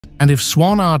And if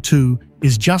SWAN-R2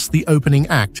 is just the opening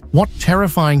act, what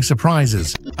terrifying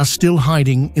surprises are still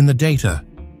hiding in the data?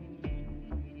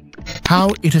 How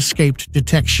it escaped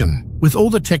detection. With all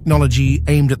the technology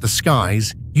aimed at the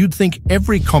skies, you'd think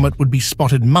every comet would be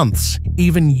spotted months,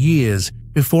 even years,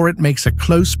 before it makes a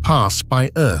close pass by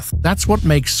Earth. That's what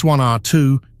makes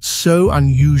SWAN-R2 so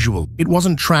unusual. It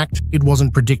wasn't tracked, it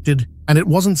wasn't predicted, and it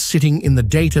wasn't sitting in the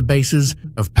databases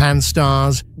of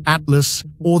Pan-STARRS, Atlas,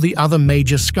 or the other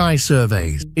major sky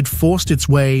surveys. It forced its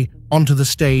way onto the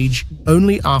stage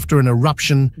only after an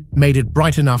eruption made it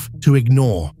bright enough to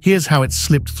ignore. Here's how it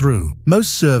slipped through.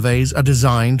 Most surveys are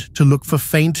designed to look for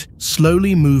faint,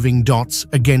 slowly moving dots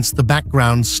against the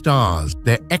background stars.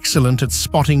 They're excellent at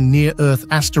spotting near-Earth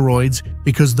asteroids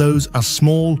because those are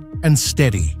small and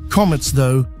steady. Comets,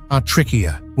 though, are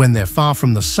trickier. When they're far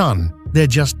from the sun, they're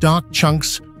just dark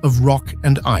chunks of rock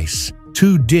and ice,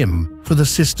 too dim for the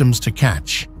systems to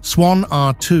catch.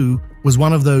 SWAN-R2 was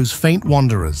one of those faint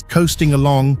wanderers, coasting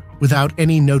along without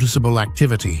any noticeable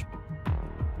activity.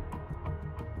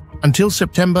 Until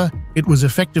September, it was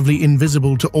effectively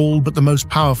invisible to all but the most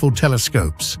powerful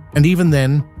telescopes. And even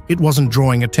then, it wasn't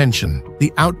drawing attention.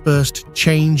 The outburst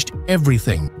changed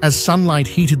everything. As sunlight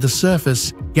heated the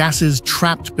surface, gases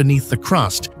trapped beneath the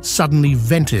crust suddenly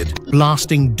vented,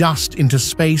 blasting dust into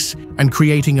space and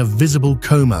creating a visible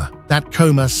coma. That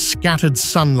coma scattered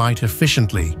sunlight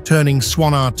efficiently, turning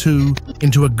SWAN-R2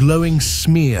 into a glowing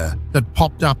smear that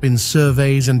popped up in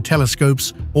surveys and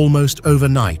telescopes almost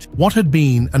overnight. What had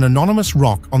been an anonymous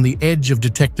rock on the edge of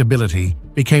detectability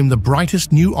became the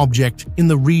brightest new object in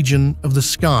the region of the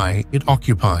sky it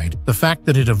occupied. The fact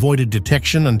that it avoided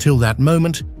detection until that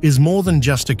moment is more than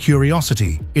just a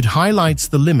curiosity. It highlights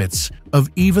the limits of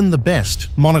even the best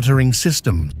monitoring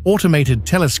systems. Automated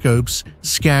telescopes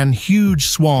scan huge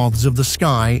swaths of the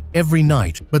sky every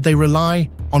night, but they rely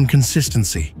on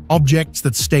consistency. Objects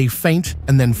that stay faint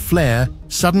and then flare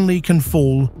suddenly can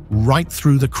fall right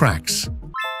through the cracks.